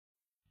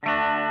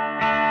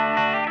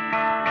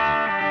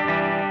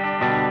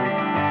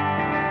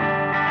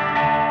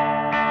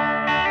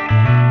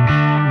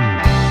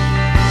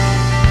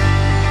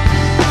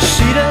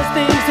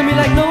things to me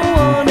like no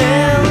one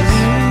else.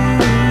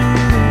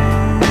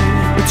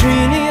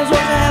 Between ears,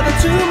 what I have it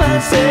to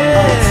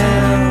myself.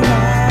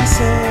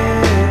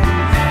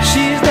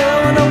 She's there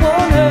when I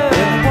want her.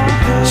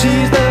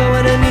 She's there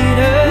when I need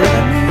her.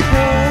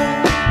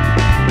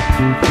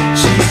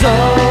 She's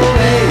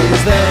always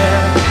there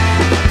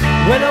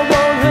when I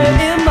want her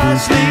in my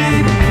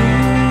sleep.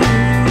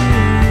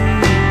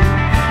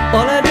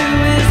 All I do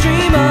is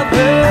dream of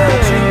her.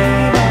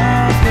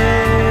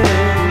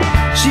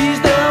 She's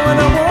there when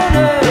I want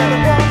her.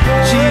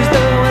 She's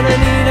there when I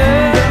need her.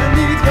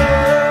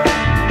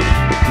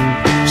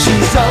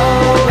 She's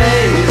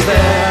always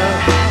there.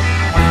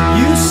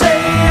 You say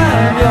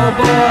I'm your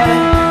boy,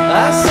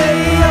 I say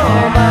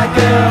you're my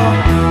girl.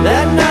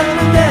 That night on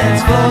the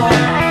dance floor,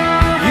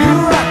 you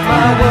rock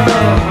my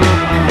world.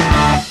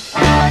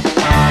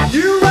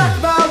 You rock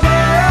my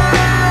world.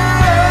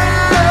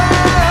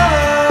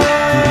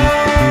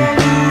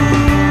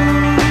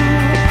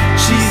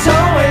 She's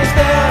always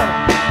there.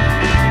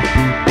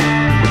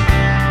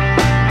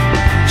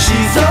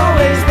 She's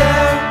always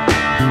there.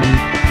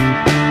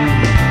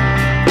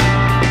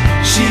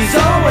 She's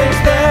always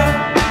there.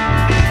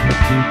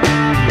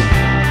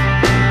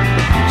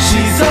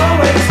 She's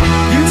always.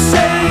 You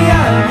say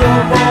I'm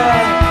your boy,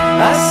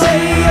 I say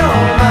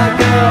you're my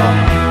girl.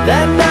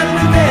 That night on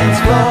the dance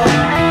floor,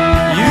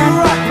 you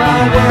rock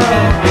my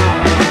world.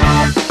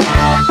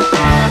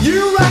 You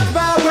rock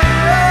my world.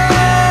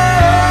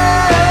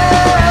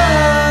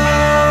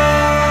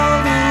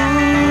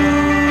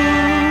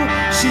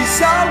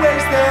 She's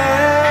always there.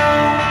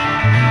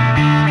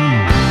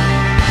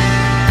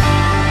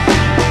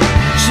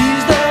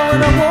 She's there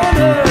when I want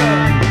her.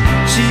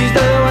 She's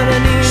there when I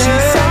need her.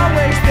 She's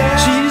always there.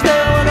 She's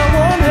there when I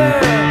want her.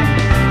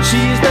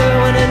 She's there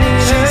when I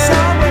need her. She's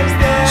always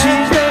there.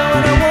 She's there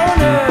when I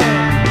want her.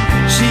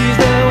 She's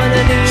there when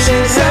I need her.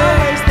 She's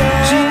always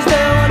there. She's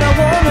there when I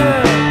want her.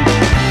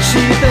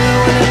 She's there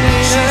when I need her.